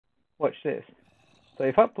Watch this. So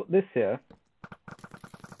if I put this here.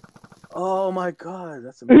 Oh my god,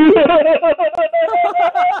 that's amazing. Yes!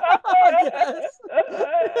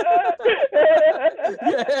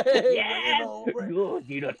 Yes! Good,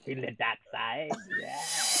 you don't feel the dark side. Yeah.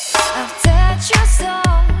 I've touched your soul,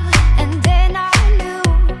 and then I knew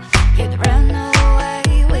you'd run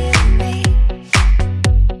away with me.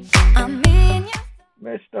 I'm in your...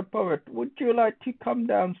 Mr. Poet, would you like to come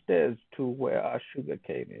downstairs to where our sugar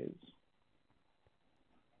cane is?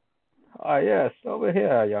 Ah, yes, over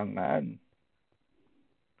here, young man.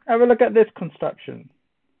 Have a look at this construction.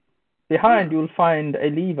 Behind, you'll find a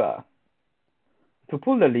lever. To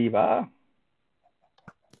pull the lever,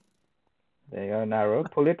 there you go, narrow.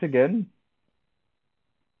 Pull it again.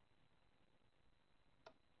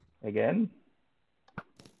 Again.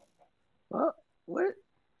 What?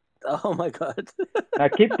 Oh my god. Now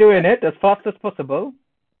keep doing it as fast as possible.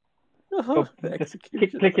 Oh, So just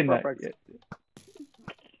keep clicking that.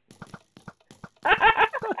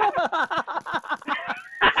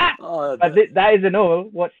 Oh, but that isn't all.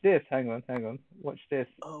 Watch this. Hang on. Watch this.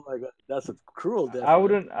 Oh my god, that's a cruel death. I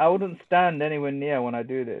wouldn't stand anywhere near when I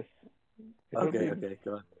do this. Okay,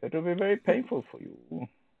 go on. It will be very painful for you.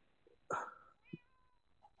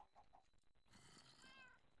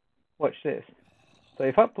 Watch this. So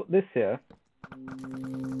if I put this here.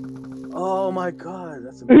 Oh my god,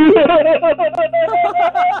 that's amazing.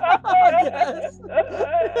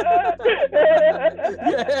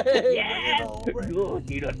 Yes! Good,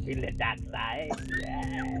 you don't feel the dark side.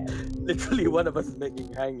 Yeah. Literally, one of us is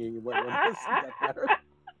making hanging. One of us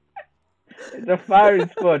It's a firing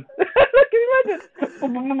squad. Can you imagine? Oh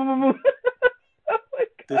my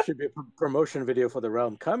This should be a promotion video for the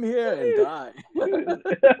realm. Come here and die.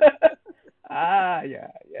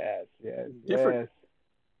 Yes. Different.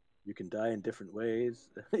 You can die in different ways.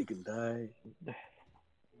 You can die.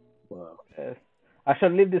 Wow. Yes. I shall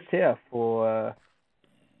leave this here for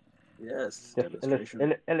yes,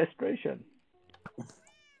 illustration.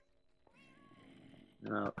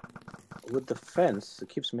 Now, with the fence, it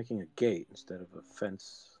keeps making a gate instead of a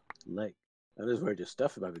fence leg. That is where your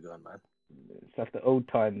stuff might be going, man. It's like the old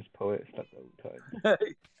times, Poet. It's like the old times.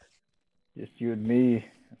 Just you and me.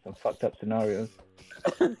 Some fucked up scenarios.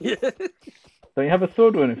 Yeah. Don't you have a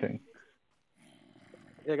sword or anything?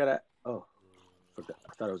 Yeah, I got that. Oh, forgot.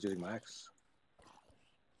 I thought I was using my axe.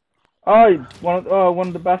 Oh, one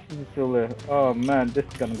of the bastards is still there. Oh man, this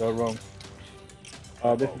is gonna go wrong.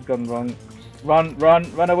 Oh, this is going wrong. Run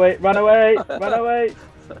away! Run away!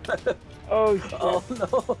 Oh shit! Oh no!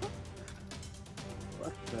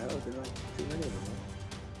 What the hell? There are too many of them.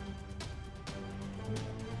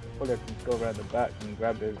 Probably can go around the back and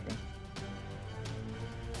grab everything.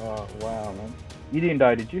 Oh wow, man! You didn't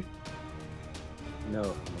die, did you? No,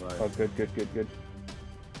 I'm alive. Oh, good.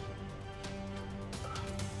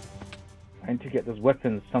 I need to get those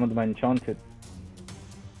weapons. Some of them are enchanted,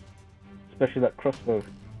 especially that crossbow.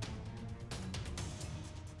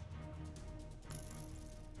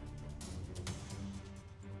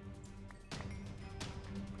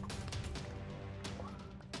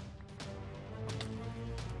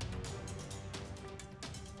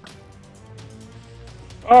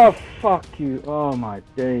 Oh fuck you! Oh my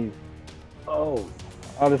days! Oh,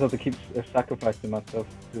 I just have to keep sacrificing myself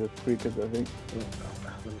to the creatures, I think.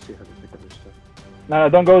 let me see if I can pick up this stuff. No,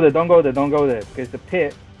 don't go there, because it's a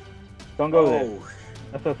pit. Don't go there.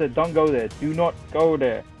 That's what I said, don't go there. Do not go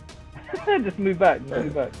there. Just move back,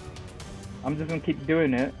 move back. I'm just gonna keep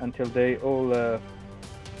doing it until they all,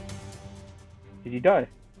 Did you die?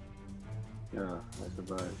 Yeah, I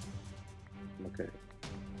survived. Okay.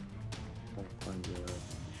 I'll find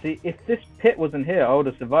See, if this pit wasn't here, I would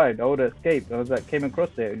have survived. I would have escaped. I was like, came across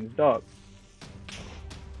there and it's dark.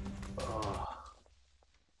 Oh.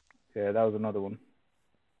 Yeah, that was another one.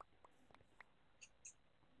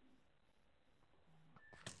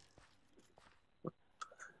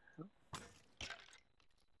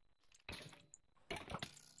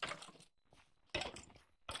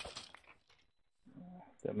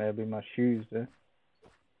 That may have been my shoes there.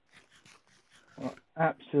 What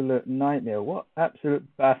absolute nightmare. What absolute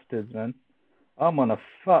bastards, man. I'm gonna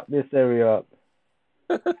fuck this area up.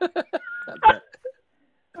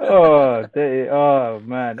 Oh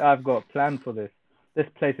man, I've got a plan for this. This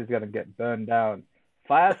place is gonna get burned down.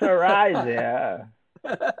 Fire shall rise here.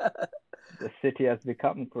 The city has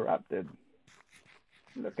become corrupted.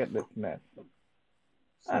 Look at this mess.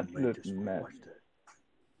 Absolute mess.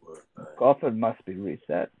 Gotham must be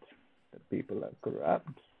reset. The people are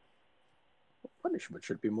corrupt. Punishment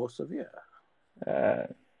should be more severe.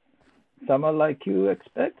 Someone like you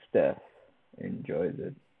expects death, enjoys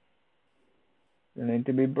it. They need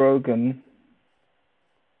to be broken.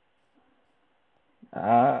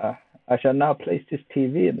 Ah, I shall now place this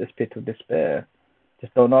TV in this pit of despair.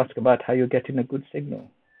 Just don't ask about how you're getting a good signal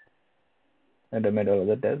in the middle of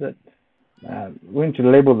the desert. We need to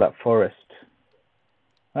label that forest.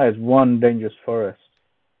 That is one dangerous forest.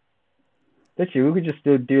 Literally, we could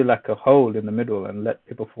just do like a hole in the middle and let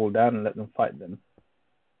people fall down and let them fight them.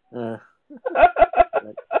 Uh,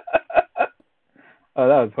 Oh,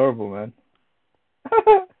 that was horrible, man.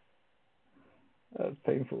 That was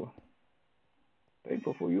painful.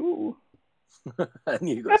 Painful for you. I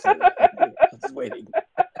knew you were going to say that. I was waiting.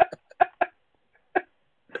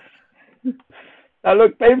 That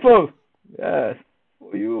looked painful. Yes,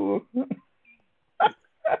 for you.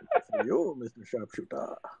 For you, Mr.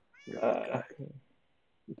 Sharpshooter. You're a good guy.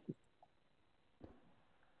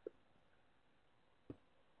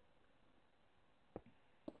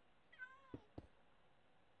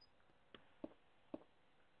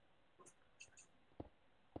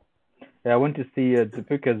 Yeah, I went to see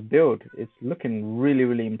Zapuka's build. It's looking really,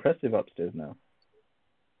 really impressive upstairs now.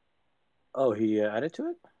 Oh, he added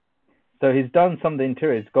to it? So he's done some of the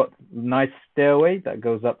interior. He's got a nice stairway that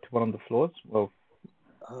goes up to one of the floors. Well,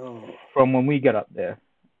 from when we get up there.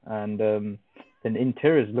 And the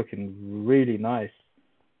interior is looking really nice.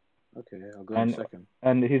 Okay, I'll go in a second.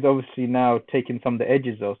 And he's obviously now taking some of the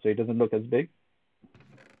edges off so it doesn't look as big.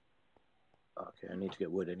 Okay, I need to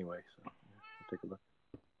get wood anyway, so I'll take a look.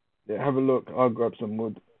 Yeah, have a look. I'll grab some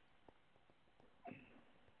wood.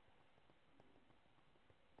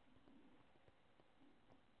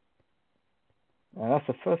 That's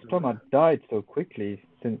the first time I died so quickly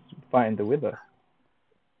since fighting the Wither.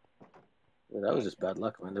 Yeah, that was just bad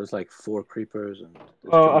luck, man. There was like 4 creepers and.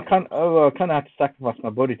 I kind of had to sacrifice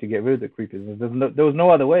my body to get rid of the creepers. There was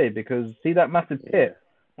no other way because see that massive pit.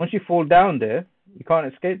 Once you fall down there, you can't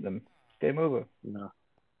escape them. It's game over. No.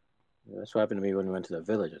 Yeah, that's what happened to me when we went to that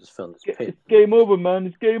village. I just fell in this pit. It's game over, man.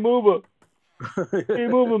 It's game over.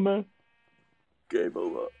 Game over, man. Game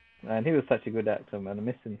over. Man, he was such a good actor, man. I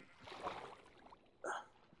miss him.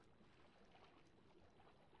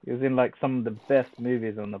 He was in like some of the best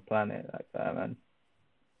movies on the planet, like that, man.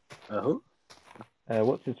 Who?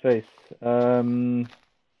 What's his face? The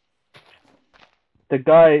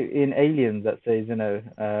guy in Aliens that says,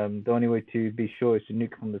 the only way to be sure is to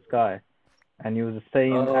nuke from the sky. And he was the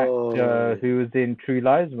same actor who was in True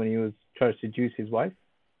Lies when he was trying to seduce his wife.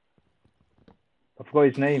 I forgot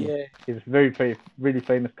his name. Yeah. He's a very, very, really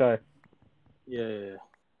famous guy. Yeah.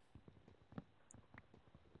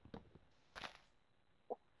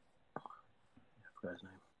 I forgot his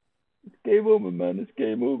name. It's game over, man. It's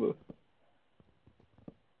game over.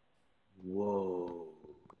 Whoa.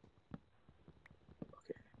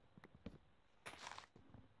 Okay.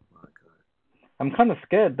 My God. I'm kind of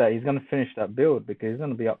scared that he's going to finish that build because he's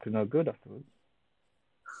going to be up to no good afterwards.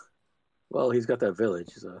 Well, he's got that village,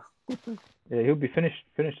 so. Yeah, he'll be finish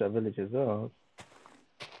that village as well.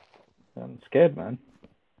 I'm scared, man.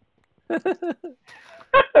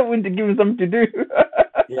 I want to give him something to do.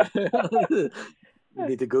 Yeah. You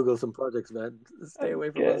need to Google some projects, man. Stay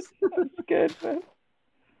away from us. I'm scared, man.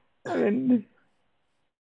 I mean,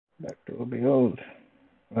 back to behold.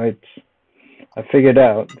 Right. I figured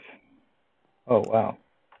out. Oh, wow.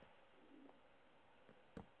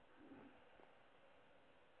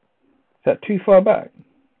 Is that too far back,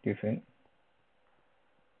 do you think?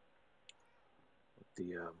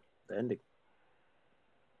 The ending.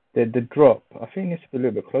 The drop. I think it's a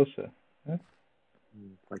little bit closer. Huh?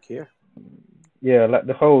 Like here? Yeah, like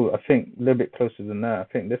the whole, I think, a little bit closer than that. I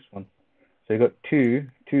think this one. So you got two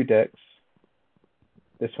decks.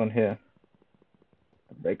 This one here.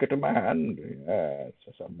 Break it to my hand. Yeah, it's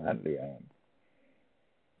just a manly hand.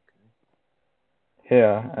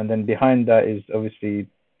 Here, and then behind that is obviously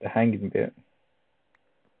the hanging bit.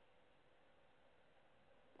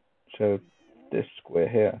 So this square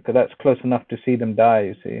here, because that's close enough to see them die,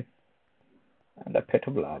 you see. And a pit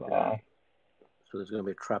of lava. Yeah. So there's going to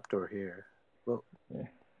be a trapdoor here. Well,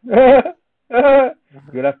 yeah.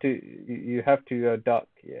 You have to duck.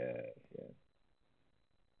 Yeah.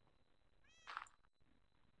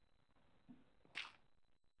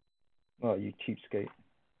 Oh, you cheapskate.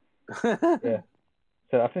 Yeah.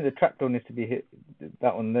 So I think the trapdoor needs to be hit,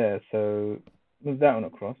 that one there. So move that one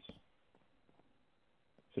across.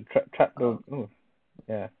 So trapdoor. Oh,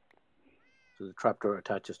 yeah. So the trapdoor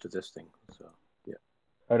attaches to this thing. So yeah.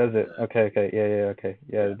 Oh, does it? Okay. Yeah. Okay.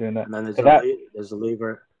 Yeah, they're doing that. And then there's a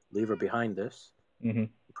lever behind this. Mm-hmm.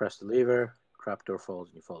 You press the lever, trapdoor falls,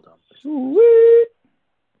 and you fall down. Sweet.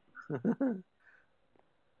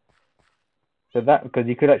 So that, because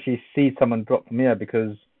you could actually see someone drop from here,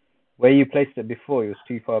 because Where you placed it before, it was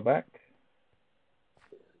too far back.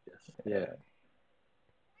 Yes. Yeah.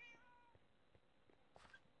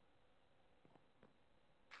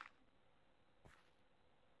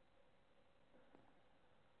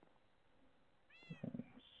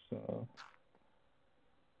 So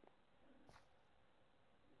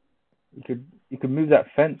you could move that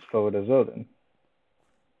fence forward as well then.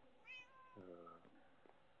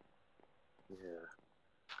 Yeah.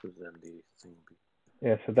 Because then the thing will be.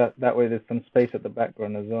 Yeah, so that way there's some space at the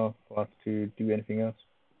background as well for us to do anything else.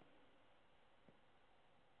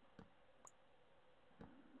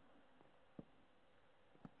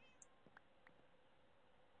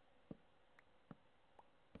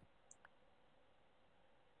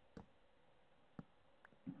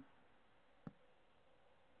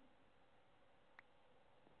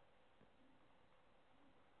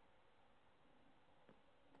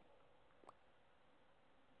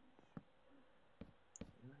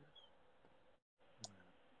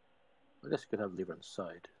 I guess you could have lever on the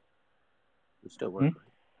side. It would still work, right?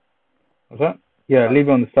 What's that? Yeah, leave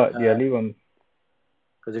it on the side. Yeah, Uh, leave on.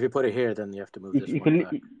 Because if you put it here, then you have to move You, this you one can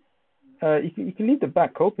back. you can leave the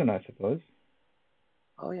back open, I suppose.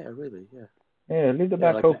 Oh yeah, really? Yeah. Yeah, leave the Yeah,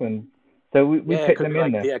 back like open. So we Yeah, it pick could them be in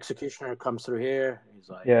like there. the executioner comes through here. He's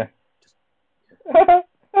like, Yeah. just...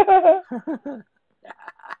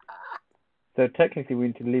 So technically we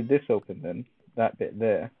need to leave this open then, that bit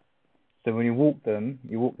there. So when you walk them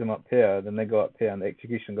up here, then they go up here and the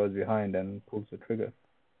execution goes behind and pulls the trigger.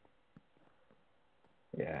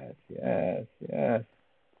 Yes.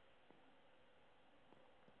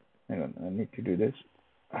 Hang on, I need to do this.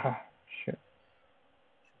 Ah, shit.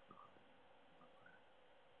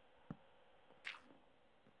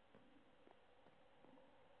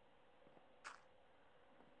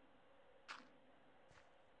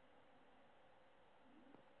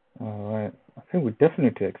 Alright, I think we definitely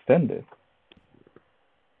need to extend it.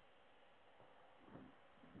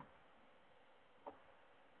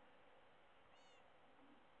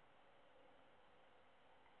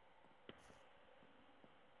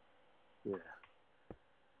 yeah.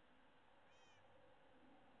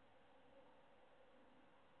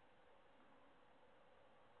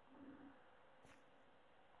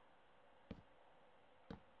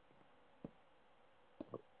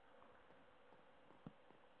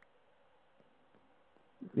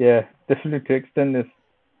 Yeah, definitely to extend this.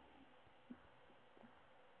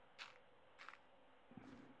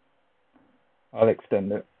 I'll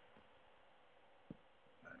extend it.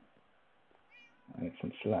 I need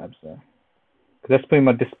some slabs there. Because that's putting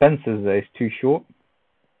my dispensers there, it's too short.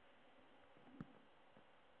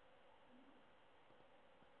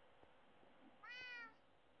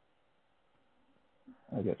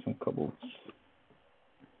 I'll get some cobblestones.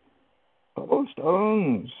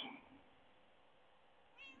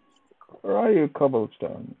 Where are you,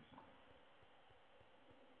 cobblestones?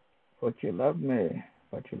 But you love me,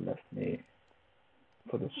 but you left me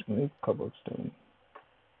for the smooth cobblestone.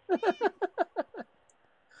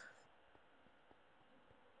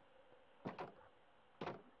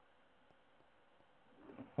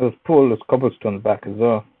 I was pull those cobblestones back as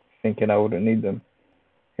well, thinking I wouldn't need them.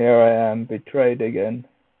 Here I am, betrayed again.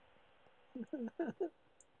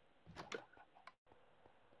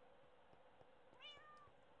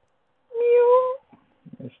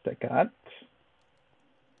 Mr. Cat,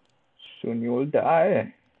 soon you will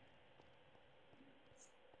die.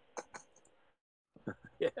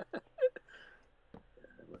 Yeah.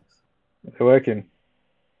 It's working.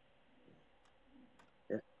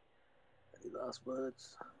 Yeah. Any last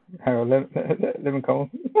words? Hang on, let me come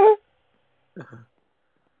on.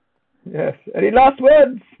 Yes. Any last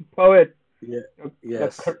words, poet? Yeah.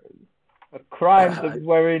 Yes. A crime of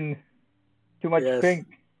wearing too much Yes. pink.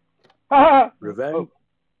 Revenge.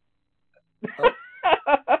 Oh.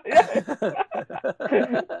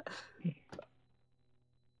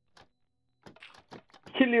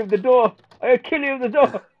 Kill you with the door. I'll kill you with the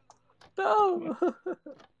door. No.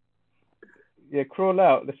 Yeah, crawl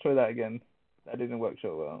out. Let's try that again. That didn't work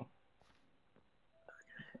so well.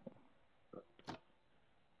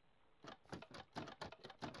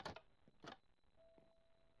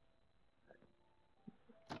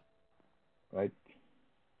 Right.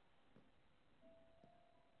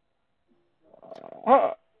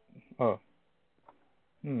 Oh.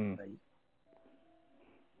 Hmm.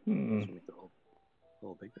 Make the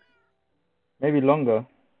hole bigger. Maybe longer.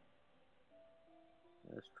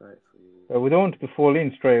 Let's try it for you. But we don't want it to fall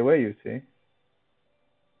in straight away, you see.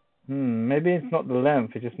 Maybe it's not the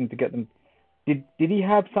length. We just need to get them. Did he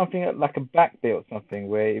have something like a back bit or something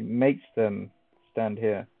where it makes them stand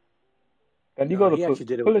here? And you got he to actually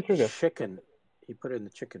did it pull with the trigger. chicken. He put it in the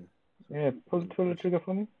chicken. Yeah, pull the trigger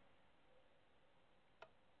for me.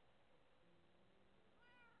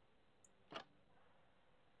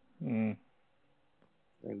 Hmm.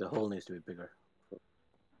 I think the hole needs to be bigger.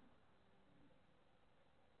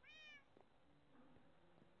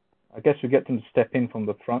 I guess we get them to step in from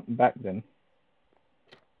the front and back then.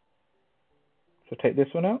 So take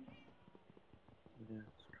this one out. Yeah,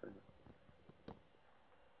 let's try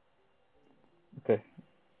that. Okay.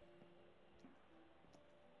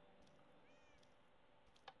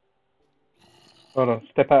 Hold on,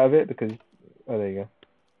 step out of it because. Oh, there you go.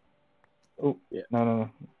 Oh, Yeah. no.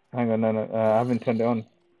 Hang on, no. I haven't turned it on.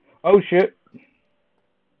 Oh shit!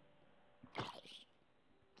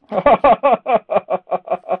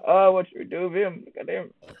 What should we do with him? Look at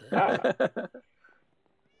him. Ah.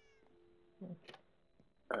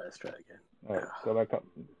 Alright, let's try it again. All right, go back up.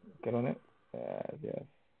 Get on it. Yeah.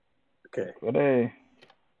 Okay. Good.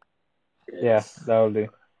 Yes. Yeah, that'll do.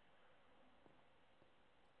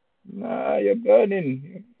 Nah, you're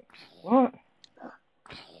burning. What?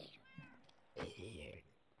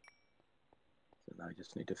 So now I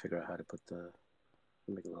just need to figure out how to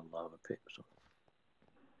make a little lava pit or something.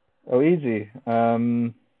 Oh, easy. Yeah,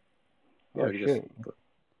 Oh we shit. just put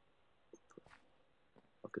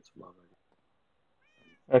buckets of lava.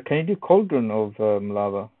 Can you do cauldron of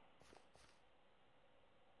lava?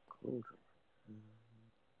 Cauldron.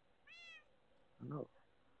 No.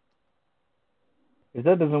 If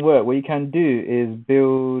that doesn't work, what you can do is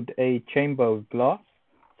build a chamber of glass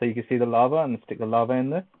so you can see the lava and stick the lava in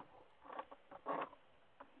there.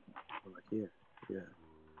 Like here. Yeah.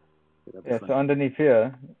 That'd be Yeah, funny. so underneath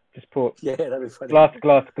here, just put Yeah, that'd be funny.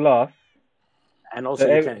 glass. And also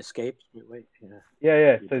So you can't escape. Wait. Yeah.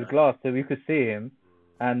 Yeah, You so it's die. glass, so we could see him,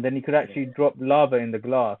 and then you could actually drop lava in the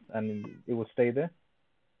glass and it will stay there.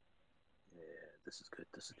 Yeah, this is good.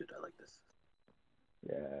 I like this.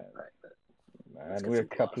 Yeah, Right. man, we're a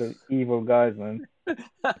couple of evil guys, man.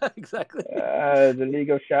 Exactly. The League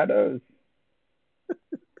of Shadows.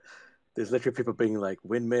 There's literally people bringing like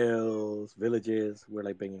windmills, villages. We're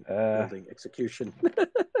like building execution.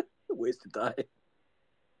 Ways to die.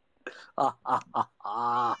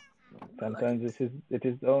 Sometimes it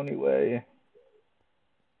is the only way.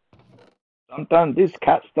 Sometimes these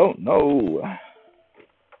cats don't know.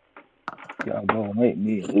 Y'all gonna make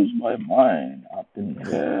me lose my mind up in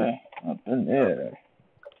here.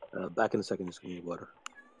 Back in a second, just give me water.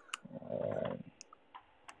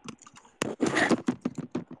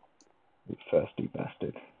 You thirsty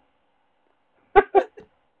bastard.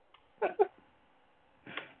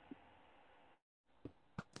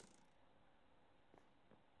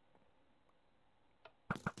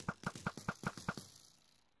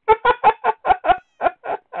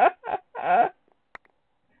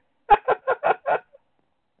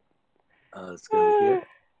 It's gonna be here.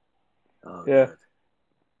 Oh, Yeah. God.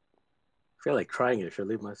 I feel like trying it. Should I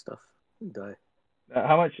leave my stuff and die?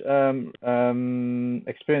 How much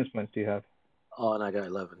experience points do you have? Oh, and I got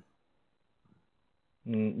 11.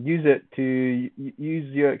 Use it to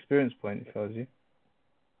use your experience point if I was you.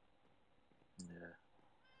 Yeah.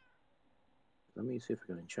 Let me see if I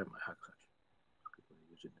can enchant my axe.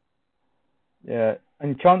 Yeah,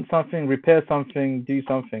 enchant something, repair something, do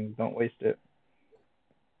something. Don't waste it.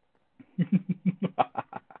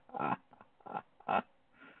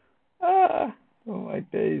 Oh my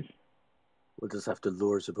days. We'll just have to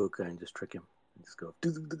lure Zabuka and just trick him and just go.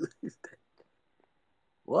 He's dead.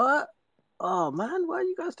 What? Oh man, why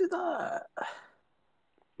you guys do that?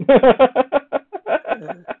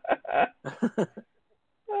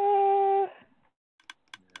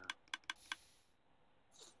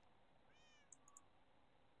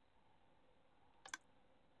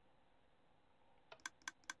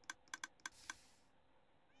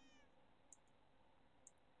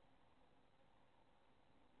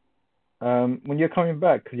 When you're coming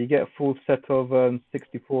back, could you get a full set of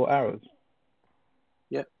 64 arrows?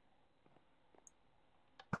 Yep.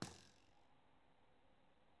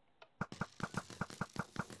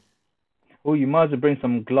 Oh, you might as well bring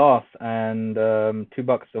some glass and 2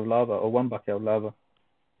 buckets of lava or 1 bucket of lava.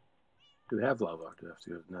 Do we have lava? Or do we have to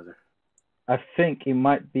go to another? I think it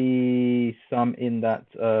might be some in that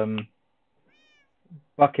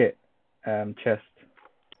bucket chest.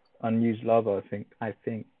 Unused lava, I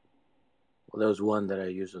think. Well, there was one that I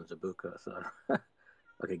used on Zabuka. So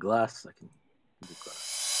okay, glass. I can do glass.